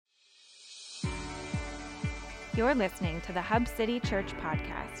You're listening to the Hub City Church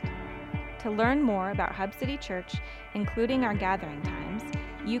podcast. To learn more about Hub City Church, including our gathering times,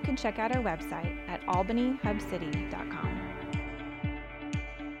 you can check out our website at albanyhubcity.com.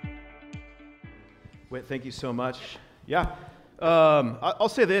 Wait, thank you so much. Yeah, I'll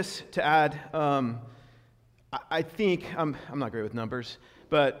say this to add. I think I'm not great with numbers,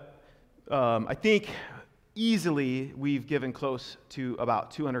 but I think easily we've given close to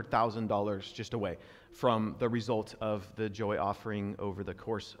about $200,000 just away from the result of the joy offering over the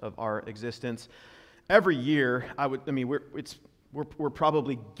course of our existence. Every year, we're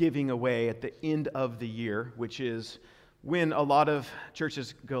probably giving away at the end of the year, which is when a lot of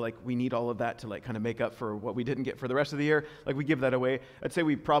churches go like, we need all of that to like kind of make up for what we didn't get for the rest of the year. Like we give that away. I'd say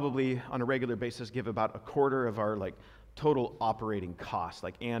we probably on a regular basis give about a quarter of our like total operating costs,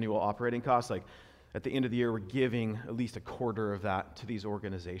 like annual operating costs. Like at the end of the year, we're giving at least a quarter of that to these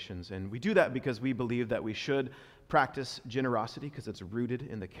organizations. And we do that because we believe that we should practice generosity because it's rooted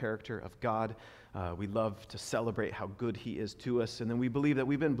in the character of God. We love to celebrate how good He is to us. And then we believe that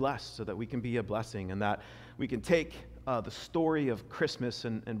we've been blessed so that we can be a blessing and that we can take the story of Christmas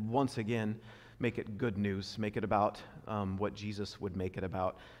and once again make it good news, make it about what Jesus would make it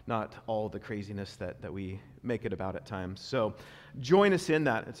about, not all the craziness that we make it about at times. So join us in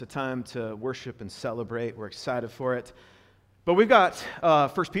that. It's a time to worship and celebrate. We're excited for it. But we've got 1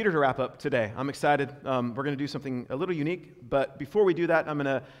 Peter to wrap up today. I'm excited. We're going to do something a little unique. But before we do that, I'm going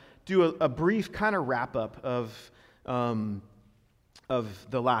to do a brief kind of wrap up of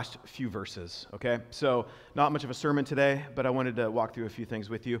the last few verses, okay? So not much of a sermon today, but I wanted to walk through a few things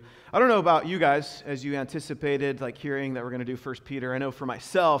with you. I don't know about you guys, as you anticipated, like hearing that we're going to do 1 Peter. I know for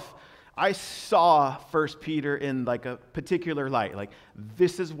myself, I saw 1 Peter in like a particular light. Like,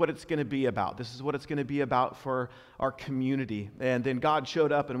 this is what it's going to be about. This is what it's going to be about for our community. And then God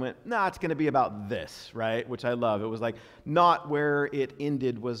showed up and went, nah, it's going to be about this, right? Which I love. It was like not where it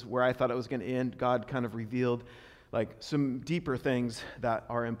ended was where I thought it was going to end. God kind of revealed like some deeper things that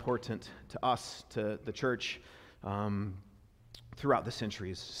are important to us, to the church, throughout the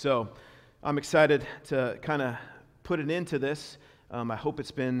centuries. So I'm excited to kind of put an end to this. I hope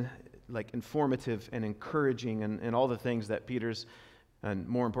it's been like informative and encouraging and all the things that Peter's, and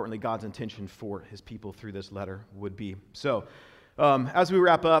more importantly, God's intention for his people through this letter would be. So as we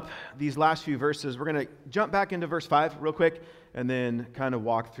wrap up these last few verses, we're going to jump back into verse 5 real quick and then kind of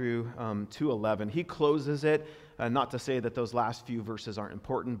walk through 2:11. He closes it. Not to say that those last few verses aren't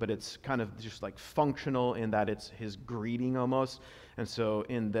important, but it's kind of just like functional in that it's his greeting almost. And so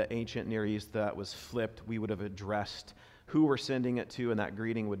in the ancient Near East that was flipped, we would have addressed who we're sending it to, and that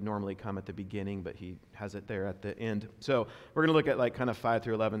greeting would normally come at the beginning, but he has it there at the end. So we're going to look at like kind of 5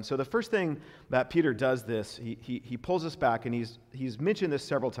 through 11. So the first thing that Peter does this, he pulls us back, and he's mentioned this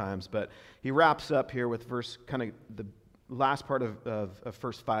several times, but he wraps up here with verse kind of the last part of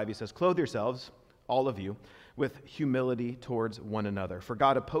verse 5. He says, "Clothe yourselves, all of you, with humility towards one another. For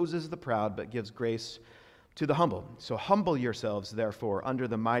God opposes the proud, but gives grace to the humble. So humble yourselves, therefore, under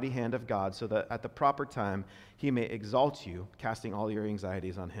the mighty hand of God, so that at the proper time He may exalt you, casting all your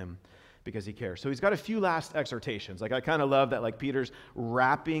anxieties on Him, because He cares." So he's got a few last exhortations. Like I kind of love that like Peter's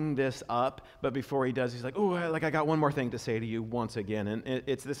wrapping this up, but before he does, he's like, "Oh, like I got one more thing to say to you once again." And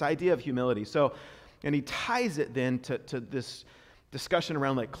it's this idea of humility. So, and he ties it then to this discussion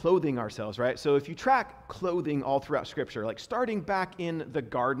around like clothing ourselves, right? So if you track clothing all throughout Scripture, like starting back in the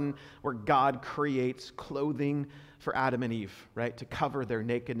garden where God creates clothing for Adam and Eve, right? To cover their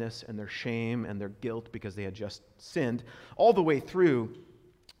nakedness and their shame and their guilt because they had just sinned, all the way through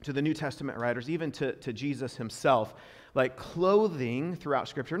to the New Testament writers, even to Jesus himself, like clothing throughout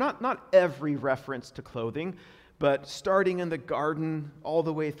Scripture, not every reference to clothing, but starting in the garden all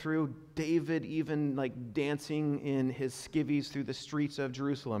the way through, David even like dancing in his skivvies through the streets of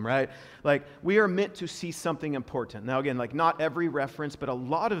Jerusalem, right? Like we are meant to see something important. Now again, like not every reference, but a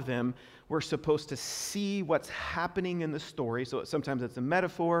lot of them we're supposed to see what's happening in the story. So sometimes it's a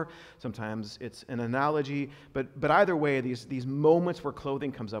metaphor, sometimes it's an analogy, but either way, these moments where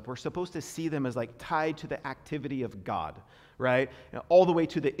clothing comes up, we're supposed to see them as like tied to the activity of God, right? All the way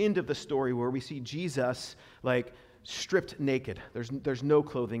to the end of the story where we see Jesus like stripped naked. There's no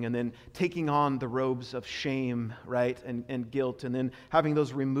clothing, and then taking on the robes of shame, right, and guilt, and then having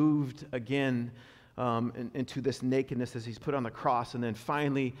those removed again into this nakedness as he's put on the cross. And then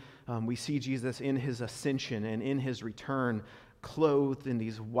finally, we see Jesus in his ascension and in his return, clothed in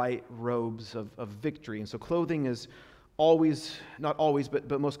these white robes of victory. And so clothing is always, not always,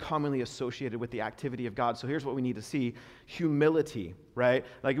 but most commonly associated with the activity of God. So here's what we need to see: humility, right?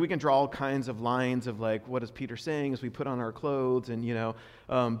 Like we can draw all kinds of lines of like, what is Peter saying as we put on our clothes, and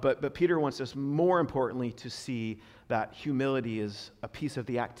but Peter wants us more importantly to see that humility is a piece of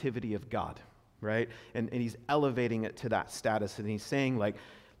the activity of God, right? And he's elevating it to that status, and he's saying like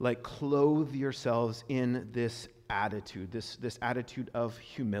clothe yourselves in this attitude, this attitude of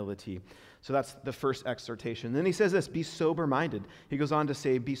humility. So that's the first exhortation. Then he says this: be sober-minded. He goes on to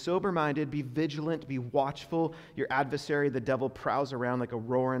say, be sober-minded, be vigilant, be watchful. Your adversary, the devil, prowls around like a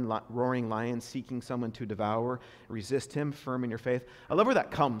roaring lion seeking someone to devour. Resist him, firm in your faith. I love where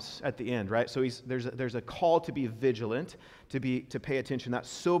that comes at the end, right? So there's a call to be vigilant, to pay attention. That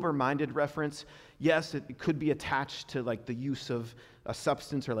sober-minded reference, yes, it could be attached to like the use of a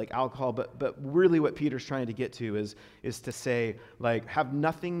substance or like alcohol, but really what Peter's trying to get to is to say, like, have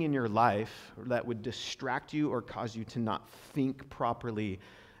nothing in your life that would distract you or cause you to not think properly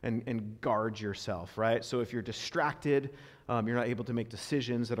and guard yourself, right? So if you're distracted, you're not able to make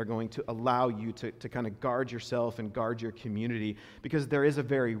decisions that are going to allow you to kind of guard yourself and guard your community, because there is a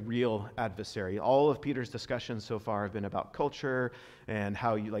very real adversary. All of Peter's discussions so far have been about culture and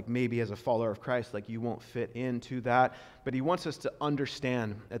how you, like, maybe as a follower of Christ, like, you won't fit into that. But he wants us to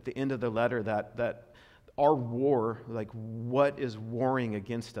understand at the end of the letter that our war, like what is warring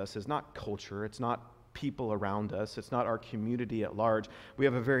against us, is not culture, it's not people around us, it's not our community at large. We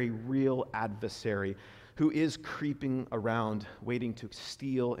have a very real adversary who is creeping around, waiting to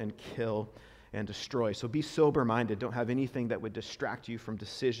steal and kill and destroy. So be sober-minded. Don't have anything that would distract you from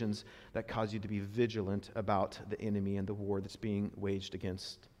decisions that cause you to be vigilant about the enemy and the war that's being waged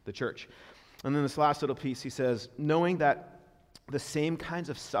against the church. And then this last little piece, he says, knowing that the same kinds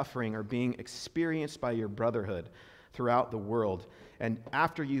of suffering are being experienced by your brotherhood throughout the world. And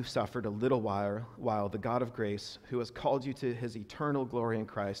after you've suffered a little while, the God of grace, who has called you to his eternal glory in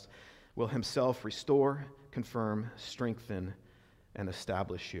Christ, will himself restore, confirm, strengthen, and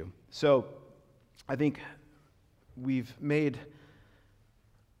establish you. So I think we've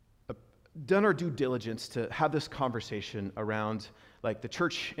done our due diligence to have this conversation around like the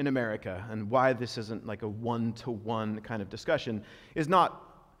church in America, and why this isn't like a one-to-one kind of discussion is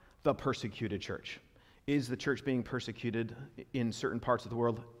not the persecuted church. Is the church being persecuted in certain parts of the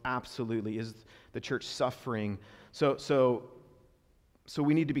world? Absolutely. Is the church suffering? So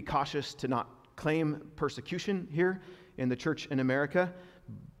we need to be cautious to not claim persecution here in the church in America.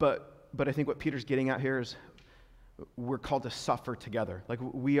 But I think what Peter's getting at here is we're called to suffer together. Like,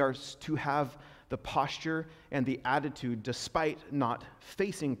 we are to have the posture and the attitude, despite not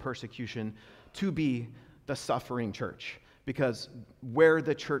facing persecution, to be the suffering church. Because where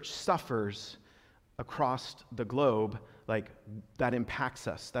the church suffers across the globe, like, that impacts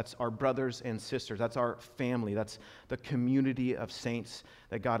us. That's our brothers and sisters. That's our family. That's the community of saints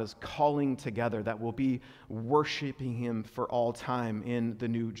that God is calling together, that will be worshiping him for all time in the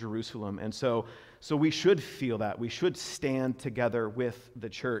New Jerusalem. And so we should feel that. We should stand together with the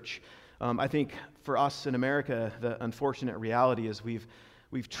church. I think for us in America, the unfortunate reality is we've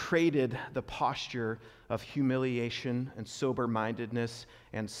traded the posture of humiliation and sober-mindedness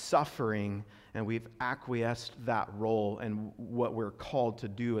and suffering, and we've acquiesced that role and what we're called to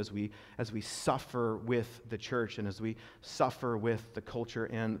do as we suffer with the church and as we suffer with the culture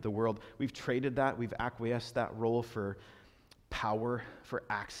and the world. We've traded that. We've acquiesced that role for power, for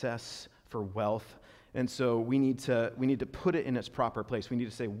access, for wealth. And so we need to put it in its proper place. We need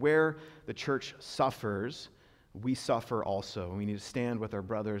to say, where the church suffers, we suffer also. We need to stand with our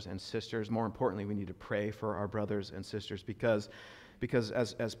brothers and sisters. More importantly, we need to pray for our brothers and sisters, because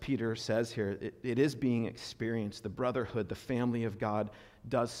as Peter says here, it is being experienced. The brotherhood, the family of God,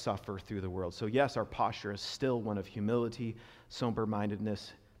 does suffer through the world. So yes, our posture is still one of humility,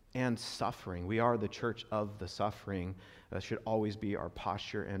 sober-mindedness, and suffering. We are the church of the suffering. That should always be our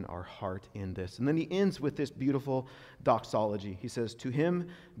posture and our heart in this. And then he ends with this beautiful doxology. He says, to him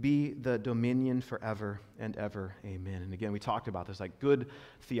be the dominion forever and ever. Amen. And again, we talked about this, like, good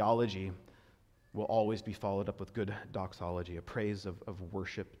theology will always be followed up with good doxology, a praise of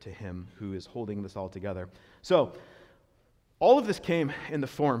worship to him who is holding this all together. So all of this came in the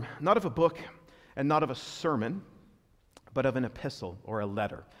form, not of a book and not of a sermon, but of an epistle or a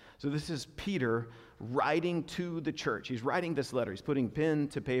letter. So this is Peter writing to the church. He's writing this letter. He's putting pen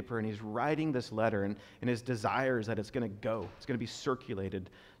to paper, and he's writing this letter, and his desire is that it's going to go. It's going to be circulated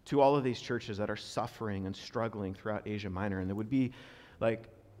to all of these churches that are suffering and struggling throughout Asia Minor, and it would be like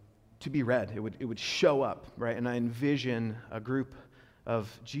to be read. It would show up, right? And I envision a group of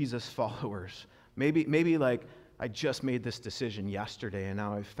Jesus followers, maybe like, I just made this decision yesterday, and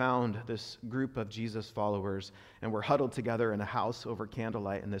now I've found this group of Jesus followers, and we're huddled together in a house over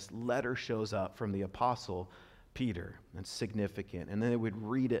candlelight, and this letter shows up from the apostle Peter. It's significant. And then they would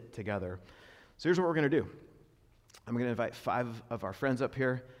read it together. So here's what we're going to do. I'm going to invite 5 of our friends up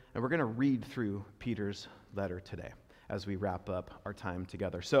here, and we're going to read through Peter's letter today as we wrap up our time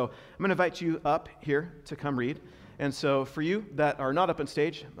together. So I'm going to invite you up here to come read. And so for you that are not up on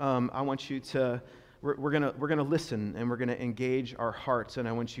stage, I want you to, we're gonna listen, and we're going to engage our hearts, and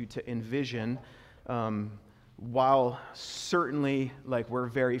I want you to envision, while certainly like we're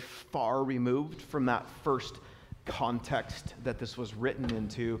very far removed from that first context that this was written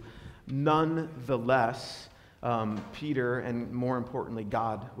into, nonetheless, Peter, and more importantly,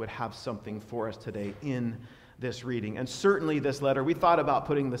 God, would have something for us today in this reading. And certainly this letter, we thought about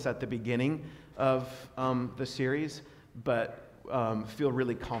putting this at the beginning of the series, but feel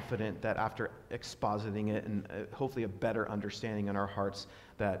really confident that after expositing it and hopefully a better understanding in our hearts,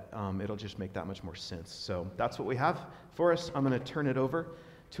 that it'll just make that much more sense. So that's what we have for us. I'm going to turn it over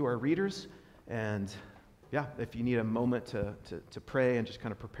to our readers, and yeah, if you need a moment to pray and just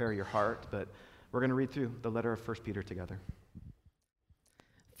kind of prepare your heart, but we're going to read through the letter of 1 Peter together.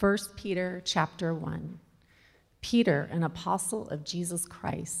 1 Peter chapter 1. Peter, an apostle of Jesus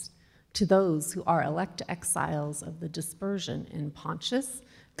Christ, to those who are elect exiles of the dispersion in Pontus,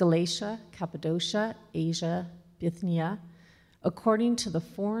 Galatia, Cappadocia, Asia, Bithynia, according to the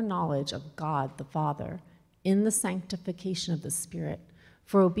foreknowledge of God the Father, in the sanctification of the Spirit,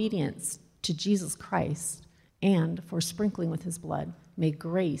 for obedience to Jesus Christ, and for sprinkling with his blood, may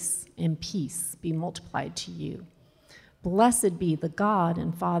grace and peace be multiplied to you. Blessed be the God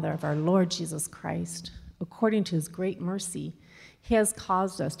and Father of our Lord Jesus Christ. According to his great mercy, he has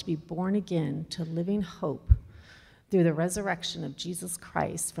caused us to be born again to living hope through the resurrection of Jesus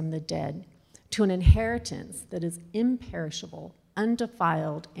Christ from the dead, to an inheritance that is imperishable,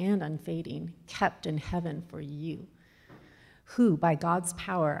 undefiled, and unfading, kept in heaven for you, who by God's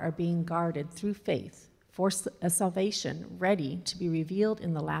power are being guarded through faith for a salvation ready to be revealed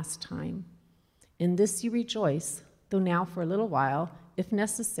in the last time. In this you rejoice, though now for a little while, if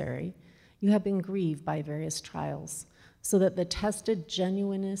necessary, you have been grieved by various trials, so that the tested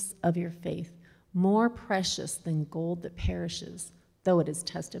genuineness of your faith, more precious than gold that perishes, though it is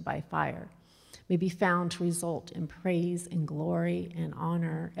tested by fire, may be found to result in praise and glory and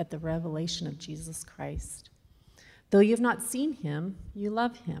honor at the revelation of Jesus Christ. Though you have not seen him, you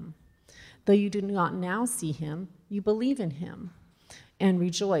love him. Though you do not now see him, you believe in him and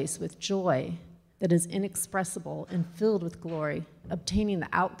rejoice with joy that is inexpressible and filled with glory, obtaining the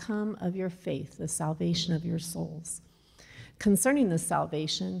outcome of your faith, the salvation of your souls. Concerning this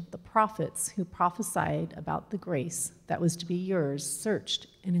salvation, the prophets who prophesied about the grace that was to be yours searched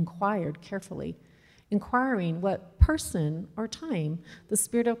and inquired carefully, inquiring what person or time the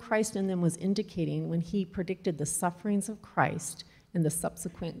Spirit of Christ in them was indicating when he predicted the sufferings of Christ and the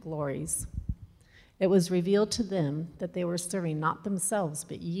subsequent glories. It was revealed to them that they were serving not themselves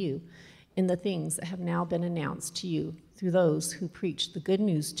but you in the things that have now been announced to you through those who preach the good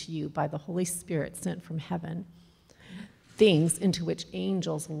news to you by the Holy Spirit sent from heaven, things into which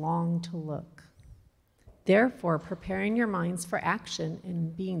angels long to look. Therefore, preparing your minds for action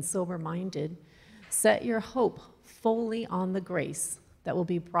and being sober-minded, set your hope fully on the grace that will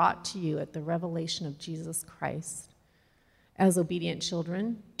be brought to you at the revelation of Jesus Christ. As obedient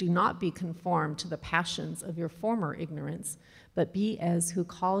children, do not be conformed to the passions of your former ignorance, but be as who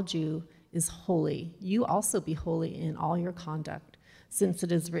called you is holy. You also be holy in all your conduct, since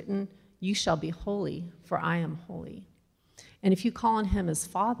it is written, you shall be holy, for I am holy. And if you call on him as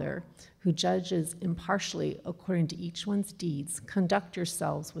Father, who judges impartially according to each one's deeds, conduct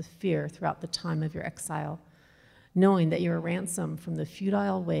yourselves with fear throughout the time of your exile, knowing that you are ransomed from the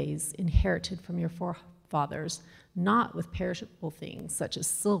futile ways inherited from your forefathers, not with perishable things such as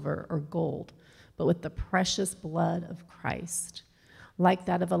silver or gold, but with the precious blood of Christ, like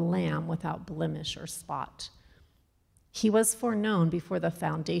that of a lamb without blemish or spot. He was foreknown before the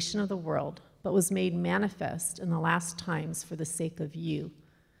foundation of the world, but was made manifest in the last times for the sake of you,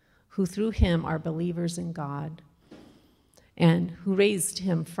 who through him are believers in God, and who raised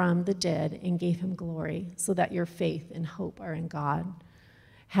him from the dead and gave him glory, so that your faith and hope are in God.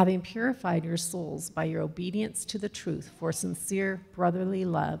 Having purified your souls by your obedience to the truth for sincere brotherly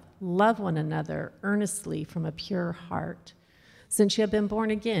love, love one another earnestly from a pure heart, since you have been born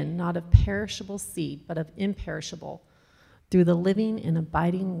again, not of perishable seed, but of imperishable, through the living and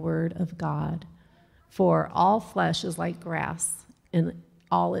abiding word of God. For all flesh is like grass, and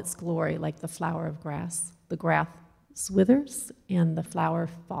all its glory like the flower of grass. The withers and the flower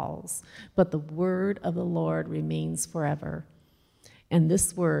falls, but the word of the Lord remains forever. And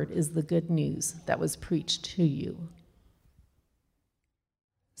this word is the good news that was preached to you.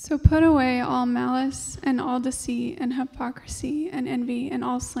 So put away all malice and all deceit and hypocrisy and envy and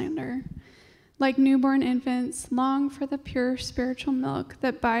all slander. Like newborn infants, long for the pure spiritual milk,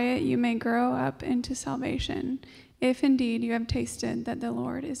 that by it you may grow up into salvation, if indeed you have tasted that the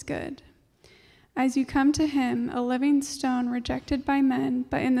Lord is good. As you come to him, a living stone rejected by men,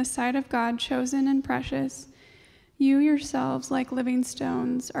 but in the sight of God chosen and precious, you yourselves, like living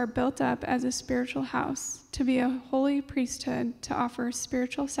stones, are built up as a spiritual house, to be a holy priesthood, to offer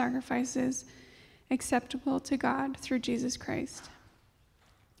spiritual sacrifices acceptable to God through Jesus Christ.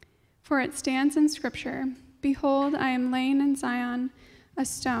 For it stands in Scripture, "Behold, I am laying in Zion a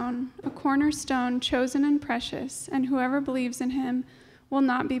stone, a cornerstone chosen and precious, and whoever believes in him will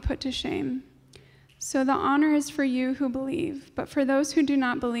not be put to shame." So the honor is for you who believe, but for those who do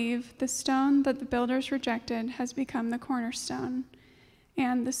not believe, the stone that the builders rejected has become the cornerstone,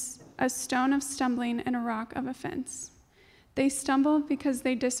 and a stone of stumbling and a rock of offense. They stumble because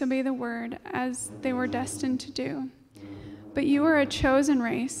they disobey the word, as they were destined to do. But you are a chosen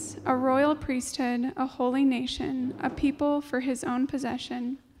race, a royal priesthood, a holy nation, a people for his own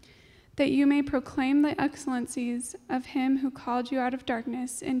possession, that you may proclaim the excellencies of him who called you out of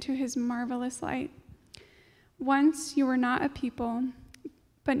darkness into his marvelous light. Once you were not a people,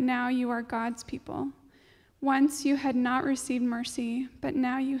 but now you are God's people. Once you had not received mercy, but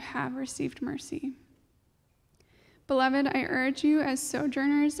now you have received mercy. Beloved, I urge you as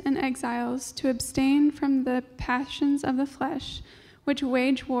sojourners and exiles to abstain from the passions of the flesh, which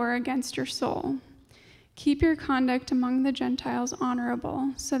wage war against your soul. Keep your conduct among the Gentiles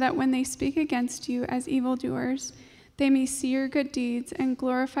honorable, so that when they speak against you as evildoers, they may see your good deeds and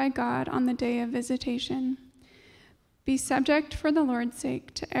glorify God on the day of visitation. Be subject for the Lord's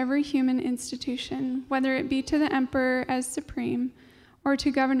sake to every human institution, whether it be to the emperor as supreme, or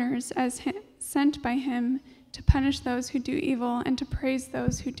to governors as sent by him to punish those who do evil and to praise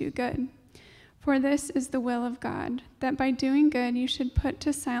those who do good. For this is the will of God, that by doing good you should put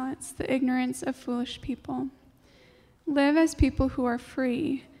to silence the ignorance of foolish people. Live as people who are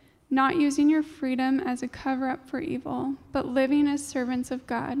free, not using your freedom as a cover-up for evil, but living as servants of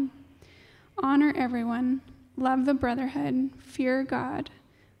God. Honor everyone. Love the brotherhood, fear God,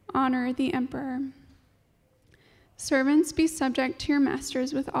 honor the emperor. Servants, be subject to your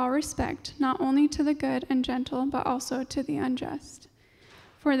masters with all respect, not only to the good and gentle, but also to the unjust.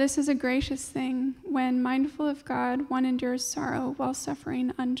 For this is a gracious thing, when, mindful of God, one endures sorrow while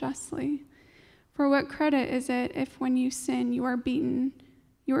suffering unjustly. For what credit is it if when you sin you are beaten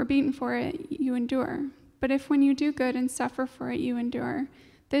for it, you endure? But if when you do good and suffer for it, you endure,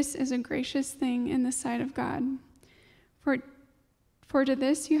 this is a gracious thing in the sight of God. For to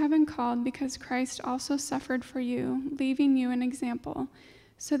this you have been called, because Christ also suffered for you, leaving you an example,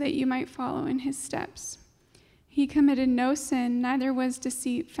 so that you might follow in his steps. He committed no sin, neither was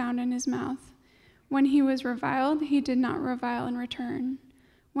deceit found in his mouth. When he was reviled, he did not revile in return.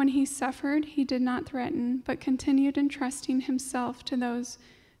 When he suffered, he did not threaten, but continued entrusting himself to him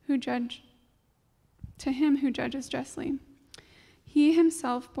who judges justly. He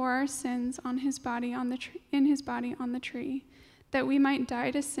himself bore our sins in his body on the tree, that we might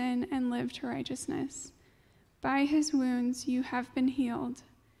die to sin and live to righteousness. By his wounds you have been healed,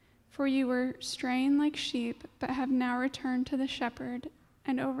 for you were straying like sheep, but have now returned to the shepherd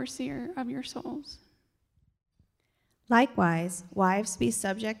and overseer of your souls. Likewise, wives, be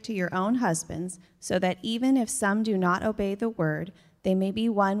subject to your own husbands, so that even if some do not obey the word, they may be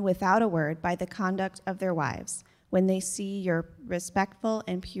won without a word by the conduct of their wives, when they see your respectful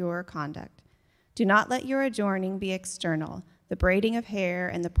and pure conduct. Do not let your adorning be external, the braiding of hair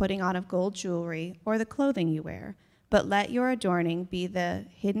and the putting on of gold jewelry, or the clothing you wear, but let your adorning be the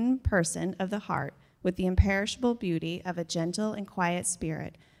hidden person of the heart, with the imperishable beauty of a gentle and quiet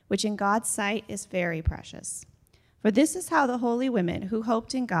spirit, which in God's sight is very precious. For this is how the holy women who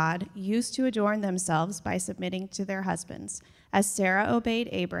hoped in God used to adorn themselves by submitting to their husbands, as Sarah obeyed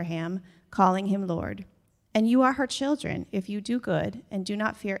Abraham, calling him Lord. And you are her children if you do good and do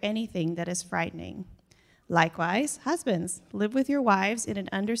not fear anything that is frightening. Likewise, husbands, live with your wives in an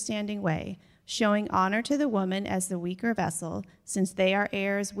understanding way, showing honor to the woman as the weaker vessel, since they are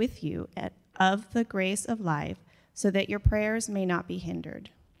heirs with you of the grace of life, so that your prayers may not be hindered.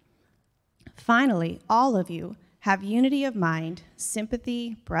 Finally, all of you have unity of mind,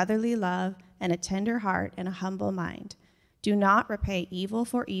 sympathy, brotherly love, and a tender heart and a humble mind. Do not repay evil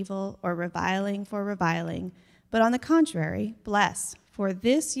for evil or reviling for reviling, but on the contrary, bless, for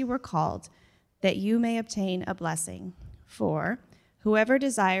this you were called, that you may obtain a blessing. For whoever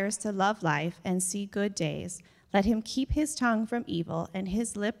desires to love life and see good days, let him keep his tongue from evil and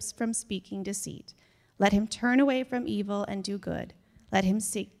his lips from speaking deceit. Let him turn away from evil and do good. Let him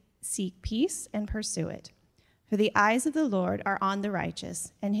seek peace and pursue it. For the eyes of the Lord are on the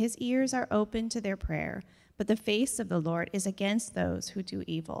righteous, and his ears are open to their prayer, but the face of the Lord is against those who do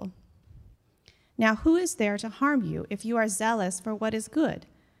evil. Now who is there to harm you if you are zealous for what is good?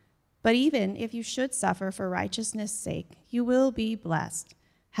 But even if you should suffer for righteousness' sake, you will be blessed.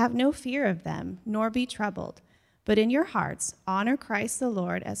 Have no fear of them, nor be troubled, but in your hearts honor Christ the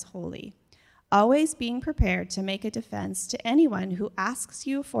Lord as holy, always being prepared to make a defense to anyone who asks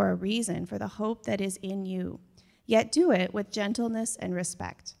you for a reason for the hope that is in you. Yet do it with gentleness and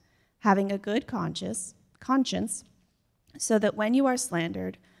respect, having a good conscience, so that when you are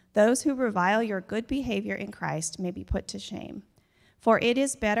slandered, those who revile your good behavior in Christ may be put to shame. For it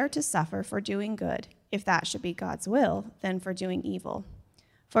is better to suffer for doing good, if that should be God's will, than for doing evil.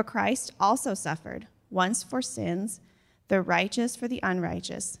 For Christ also suffered, once for sins, the righteous for the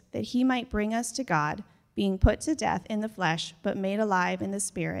unrighteous, that he might bring us to God, being put to death in the flesh, but made alive in the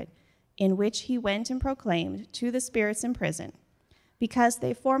Spirit, in which he went and proclaimed to the spirits in prison, because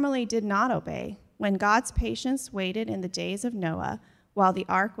they formerly did not obey, when God's patience waited in the days of Noah, while the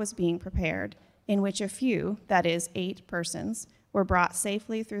ark was being prepared, in which a few, that is, 8 persons, were brought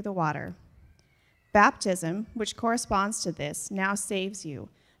safely through the water. Baptism, which corresponds to this, now saves you,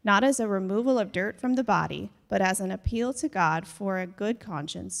 not as a removal of dirt from the body, but as an appeal to God for a good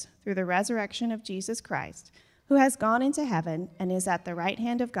conscience through the resurrection of Jesus Christ, who has gone into heaven and is at the right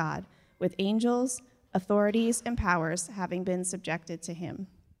hand of God, with angels, authorities, and powers having been subjected to him.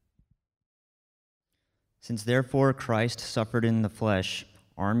 Since therefore Christ suffered in the flesh,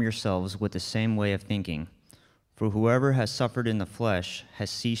 arm yourselves with the same way of thinking. For whoever has suffered in the flesh has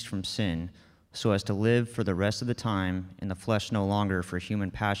ceased from sin, so as to live for the rest of the time in the flesh no longer for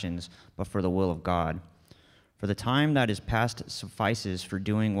human passions, but for the will of God. For the time that is past suffices for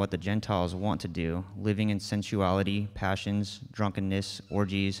doing what the Gentiles want to do, living in sensuality, passions, drunkenness,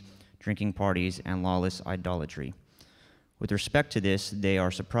 orgies, drinking parties, and lawless idolatry. With respect to this, they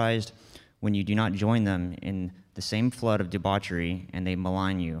are surprised when you do not join them in the same flood of debauchery, and they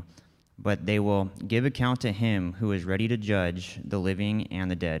malign you. But they will give account to him who is ready to judge the living and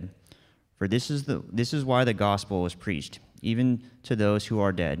the dead. For this is why the gospel was preached, even to those who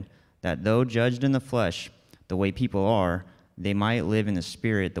are dead, that though judged in the flesh the way people are, they might live in the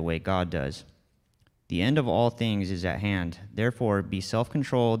spirit the way God does. The end of all things is at hand. Therefore, be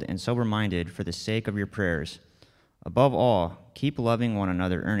self-controlled and sober-minded for the sake of your prayers. Above all, keep loving one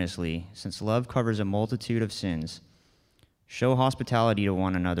another earnestly, since love covers a multitude of sins. Show hospitality to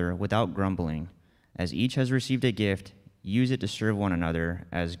one another without grumbling. As each has received a gift, use it to serve one another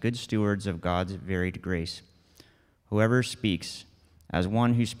as good stewards of God's varied grace. Whoever speaks, as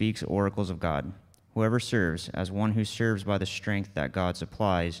one who speaks oracles of God. Whoever serves, as one who serves by the strength that God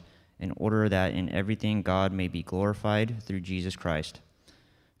supplies, in order that in everything God may be glorified through Jesus Christ.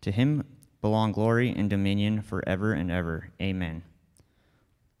 To him belong glory and dominion forever and ever. Amen.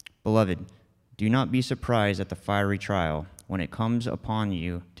 Beloved, do not be surprised at the fiery trial when it comes upon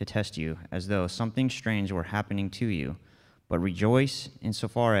you to test you, as though something strange were happening to you. But rejoice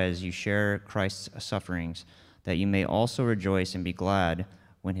insofar as you share Christ's sufferings, that you may also rejoice and be glad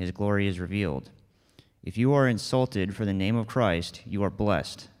when his glory is revealed. If you are insulted for the name of Christ, you are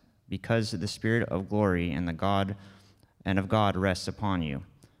blessed, because the Spirit of glory and of God rests upon you.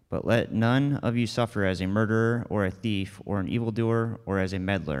 But let none of you suffer as a murderer or a thief or an evildoer or as a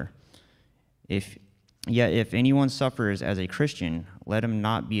meddler. Yet if anyone suffers as a Christian, let him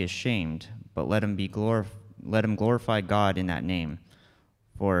not be ashamed, but let him glorify God in that name.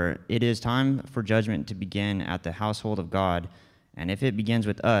 For it is time for judgment to begin at the household of God, and if it begins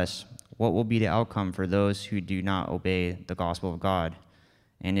with us, what will be the outcome for those who do not obey the gospel of God?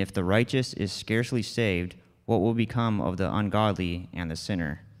 And if the righteous is scarcely saved, what will become of the ungodly and the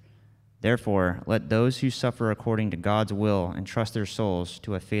sinner? Therefore, let those who suffer according to God's will entrust their souls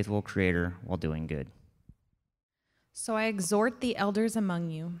to a faithful Creator while doing good. So I exhort the elders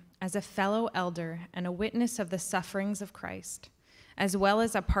among you, as a fellow elder and a witness of the sufferings of Christ, as well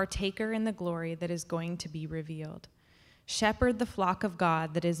as a partaker in the glory that is going to be revealed. Shepherd the flock of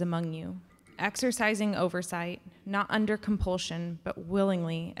God that is among you, exercising oversight, not under compulsion, but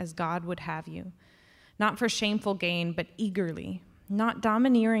willingly as God would have you, not for shameful gain, but eagerly, not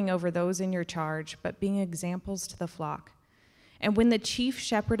domineering over those in your charge, but being examples to the flock. And when the chief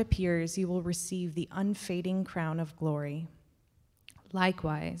shepherd appears, you will receive the unfading crown of glory.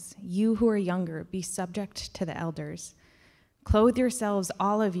 Likewise, you who are younger, be subject to the elders. Clothe yourselves,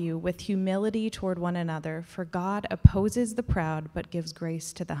 all of you, with humility toward one another, for God opposes the proud but gives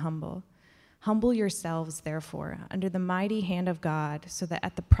grace to the humble. Humble yourselves, therefore, under the mighty hand of God, so that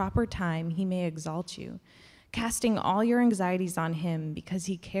at the proper time he may exalt you, casting all your anxieties on him because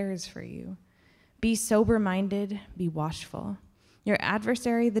he cares for you. Be sober-minded, be watchful. Your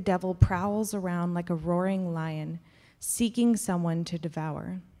adversary, the devil, prowls around like a roaring lion, seeking someone to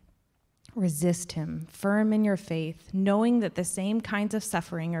devour. Resist him, firm in your faith, knowing that the same kinds of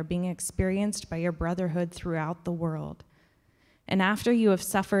suffering are being experienced by your brotherhood throughout the world. And after you have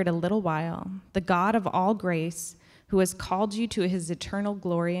suffered a little while, the God of all grace, who has called you to his eternal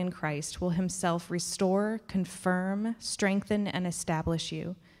glory in Christ, will himself restore, confirm, strengthen, and establish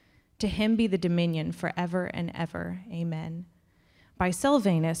you. To him be the dominion forever and ever. Amen. By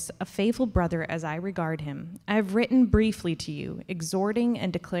Silvanus, a faithful brother as I regard him, I have written briefly to you, exhorting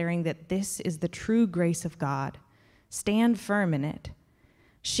and declaring that this is the true grace of God. Stand firm in it.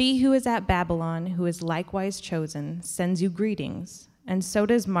 She who is at Babylon, who is likewise chosen, sends you greetings, and so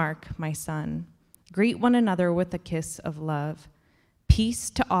does Mark, my son. Greet one another with a kiss of love. Peace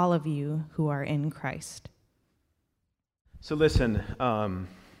to all of you who are in Christ. So listen, I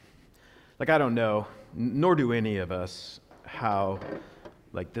don't know, nor do any of us, how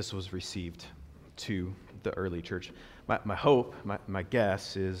this was received to the early church. My hope, my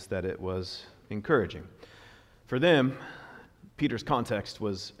guess is that it was encouraging. For them, Peter's context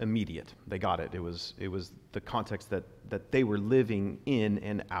was immediate. They got it. It was the context that they were living in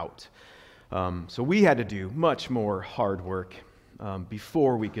and out. So we had to do much more hard work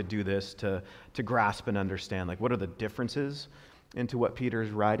before we could do this to grasp and understand what are the differences into what Peter is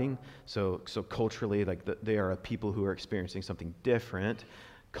writing. So culturally, they are a people who are experiencing something different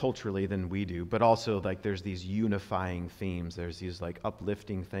culturally than we do, but also there's these unifying themes. There's these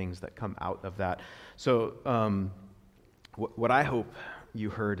uplifting things that come out of that. So what I hope you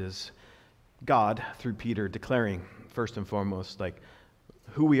heard is God, through Peter, declaring first and foremost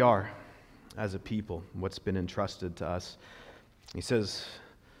who we are as a people, what's been entrusted to us. He says,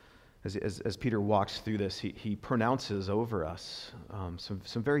 as Peter walks through this, he pronounces over us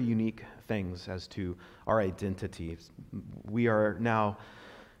some very unique things as to our identity. We are now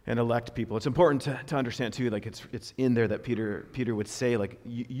an elect people. It's important to understand too, it's in there that Peter would say,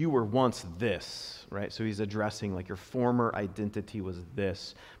 you were once this, right? So he's addressing your former identity was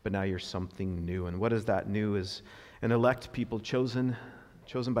this, but now you're something new. And what is that new? Is an elect people chosen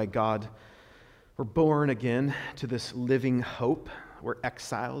by God. We're born again to this living hope. We're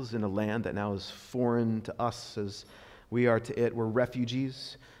exiles in a land that now is foreign to us as we are to it. We're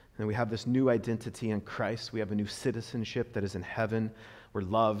refugees, and we have this new identity in Christ. We have a new citizenship that is in heaven. We're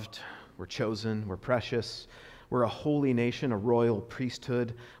loved, we're chosen, we're precious. We're a holy nation, a royal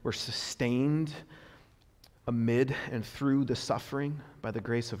priesthood. We're sustained amid and through the suffering by the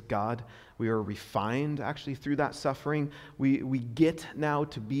grace of God. We are refined actually through that suffering. We get now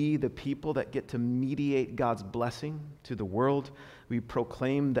to be the people that get to mediate God's blessing to the world. We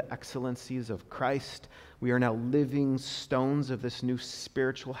proclaim the excellencies of Christ. We are now living stones of this new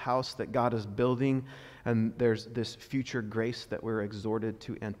spiritual house that God is building, and there's this future grace that we're exhorted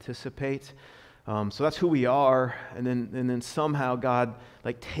to anticipate. So that's who we are, and then somehow God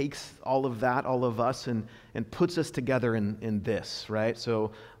takes all of that, all of us, and puts us together in this, right?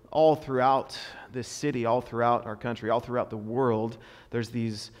 So all throughout this city, all throughout our country, all throughout the world, there's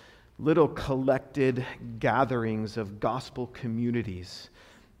these little collected gatherings of gospel communities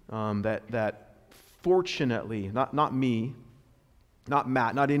that fortunately, not me, not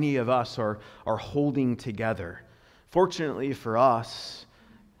Matt, not any of us are holding together. Fortunately for us,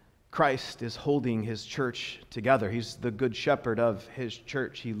 Christ is holding his church together. He's the good shepherd of his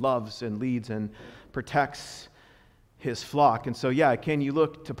church. He loves and leads and protects his flock. And so, can you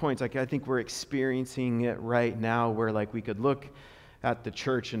look to points I think we're experiencing it right now where we could look at the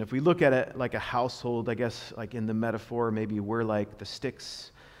church, and if we look at it like a household, I guess in the metaphor, maybe we're like the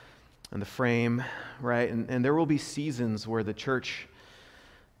sticks and the frame, right? And there will be seasons where the church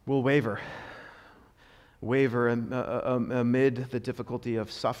will waver amid the difficulty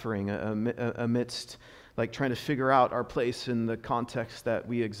of suffering, amidst trying to figure out our place in the context that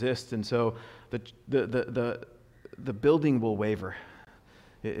we exist. And so the building will waver.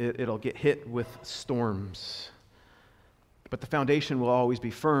 It'll get hit with storms. But the foundation will always be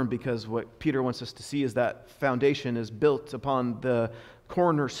firm, because what Peter wants us to see is that foundation is built upon the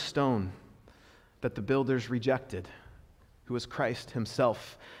cornerstone that the builders rejected, who is Christ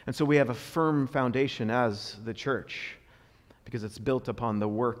himself. And so we have a firm foundation as the church because it's built upon the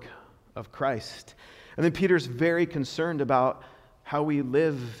work of Christ. And then Peter's very concerned about how we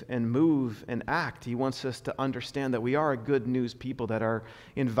live and move and act. He wants us to understand that we are a good news people that are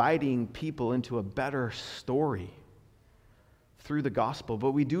inviting people into a better story through the gospel.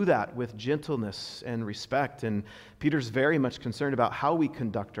 But we do that with gentleness and respect. And Peter's very much concerned about how we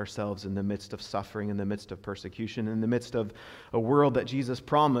conduct ourselves in the midst of suffering, in the midst of persecution, in the midst of a world that Jesus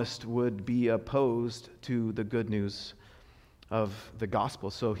promised would be opposed to the good news of the gospel.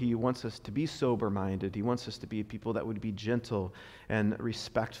 So he wants us to be sober-minded. He wants us to be people that would be gentle and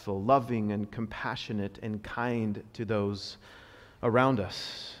respectful, loving and compassionate and kind to those around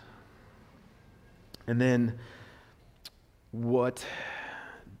us. And then what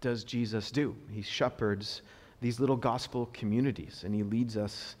does Jesus do? He shepherds these little gospel communities, and he leads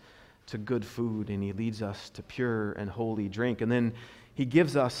us to good food, and he leads us to pure and holy drink. And then he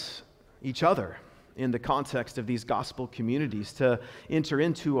gives us each other in the context of these gospel communities to enter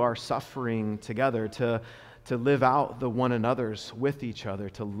into our suffering together, to live out the one another's with each other,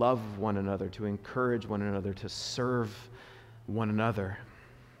 to love one another, to encourage one another, to serve one another.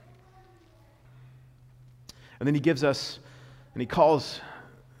 And then he gives us, and he calls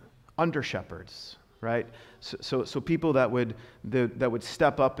under shepherds, right? So people that would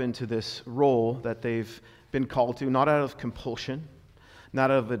step up into this role that they've been called to, not out of compulsion, not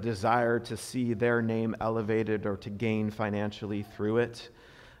out of a desire to see their name elevated or to gain financially through it,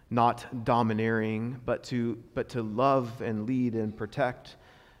 not domineering, but to love and lead and protect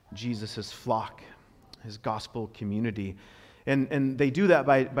Jesus' flock, his gospel community. And they do that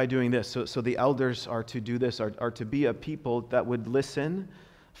by doing this. So the elders are to do this, are to be a people that would listen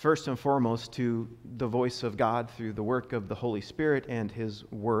first and foremost to the voice of God through the work of the Holy Spirit and his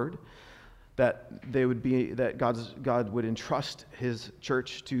word. That God would entrust his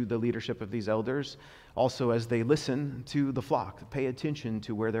church to the leadership of these elders, also as they listen to the flock, pay attention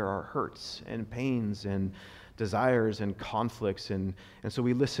to where there are hurts and pains and desires and conflicts. And so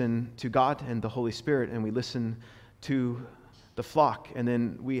we listen to God and the Holy Spirit, and we listen to the flock, and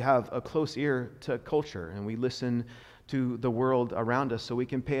then we have a close ear to culture, and we listen to the world around us so we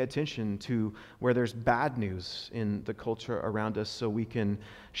can pay attention to where there's bad news in the culture around us, so we can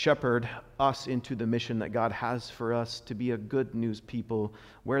shepherd us into the mission that God has for us to be a good news people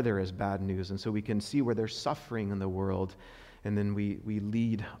where there is bad news. And so we can see where there's suffering in the world, and then we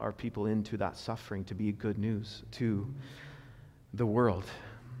lead our people into that suffering to be good news to the world.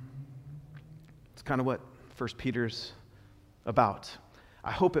 It's kind of what 1 Peter's about.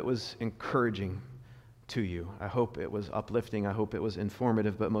 I hope it was encouraging to you. I hope it was uplifting. I hope it was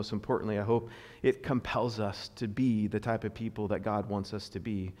informative, but most importantly, I hope it compels us to be the type of people that God wants us to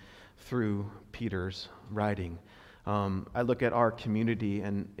be through Peter's writing. I look at our community,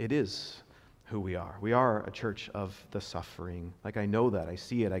 and it is who we are. We are a church of the suffering. Like, I know that. I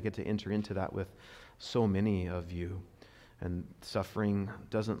see it. I get to enter into that with so many of you. And suffering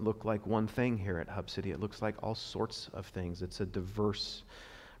doesn't look like one thing here at Hub City. It looks like all sorts of things. It's a diverse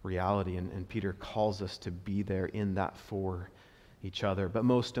reality, and Peter calls us to be there in that for each other. But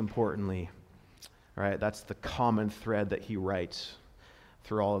most importantly, right, that's the common thread that he writes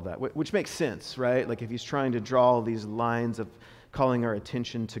through all of that, which makes sense, right? Like, if he's trying to draw all these lines of calling our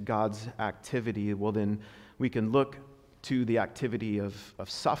attention to God's activity, well, then we can look to the activity of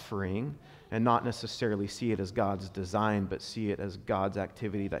suffering and not necessarily see it as God's design, but see it as God's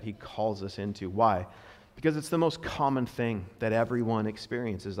activity that he calls us into. Why? Because it's the most common thing that everyone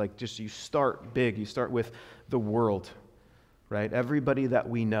experiences. Like, just you start big. You start with the world, right? Everybody that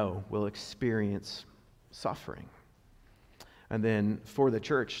we know will experience suffering. And then for the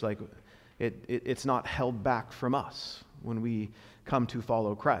church, like, it's not held back from us when we come to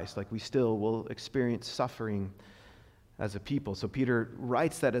follow Christ. Like, we still will experience suffering as a people. So Peter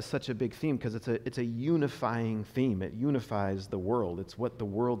writes that as such a big theme because it's a unifying theme. It unifies the world. It's what the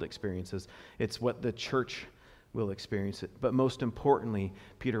world experiences. It's what the church will experience. But most importantly,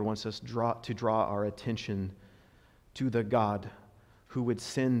 Peter wants us to draw our attention to the God who would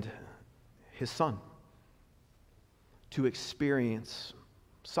send his Son to experience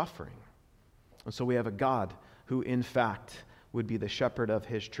suffering. And so we have a God who, in fact, would be the shepherd of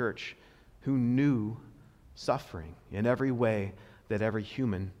his church, who knew suffering in every way that every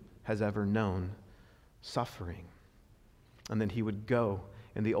human has ever known suffering. And then he would go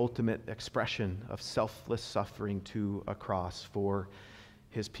in the ultimate expression of selfless suffering to a cross for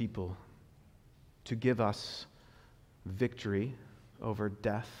his people to give us victory over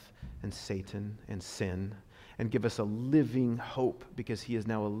death and Satan and sin, and give us a living hope, because he is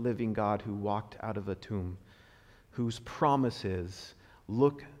now a living God who walked out of a tomb, whose promise is,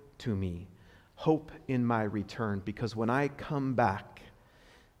 look to me, hope in my return, because when I come back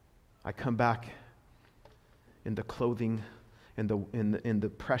in the clothing in the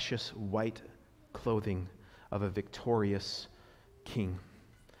precious white clothing of a victorious king.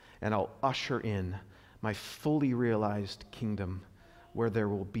 And I'll usher in my fully realized kingdom where there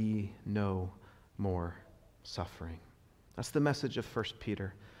will be no more suffering. That's the message of 1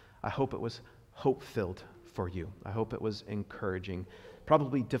 Peter. I hope it was hope-filled for you. I hope it was encouraging,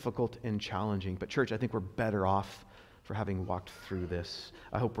 probably difficult and challenging. But church, I think we're better off for having walked through this.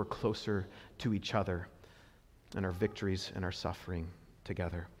 I hope we're closer to each other and our victories and our suffering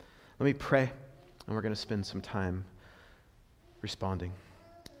together. Let me pray, and we're going to spend some time responding.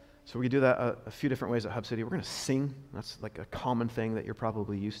 So we do that a few different ways at Hub City. We're going to sing. That's like a common thing that you're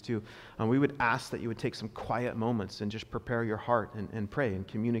probably used to. We would ask that you would take some quiet moments and just prepare your heart and pray and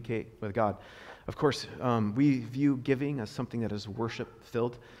communicate with God. Of course, we view giving as something that is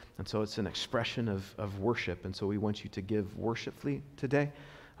worship-filled, and so it's an expression of worship. And so we want you to give worshipfully today,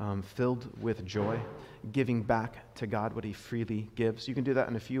 filled with joy, giving back to God what he freely gives. You can do that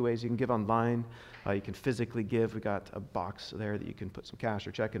in a few ways. You can give online. You can physically give. We got a box there that you can put some cash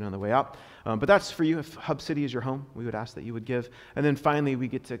or check in on the way out. But that's for you. If Hub City is your home, we would ask that you would give. And then finally, we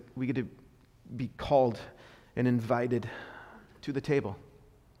get to be called and invited to the table.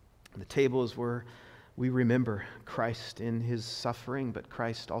 The table is where we remember Christ in his suffering, but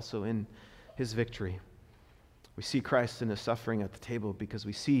Christ also in his victory. We see Christ in his suffering at the table because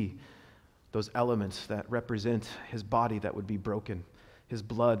we see those elements that represent his body that would be broken, his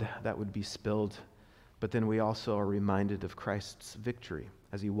blood that would be spilled. But then we also are reminded of Christ's victory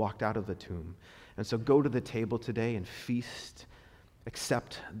as he walked out of the tomb. And so go to the table today and feast.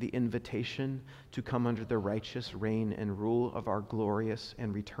 Accept the invitation to come under the righteous reign and rule of our glorious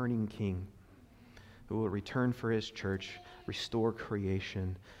and returning King, who will return for his church, restore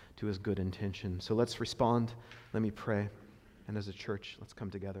creation to his good intention. So let's respond. Let me pray. And as a church, let's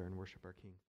come together and worship our King.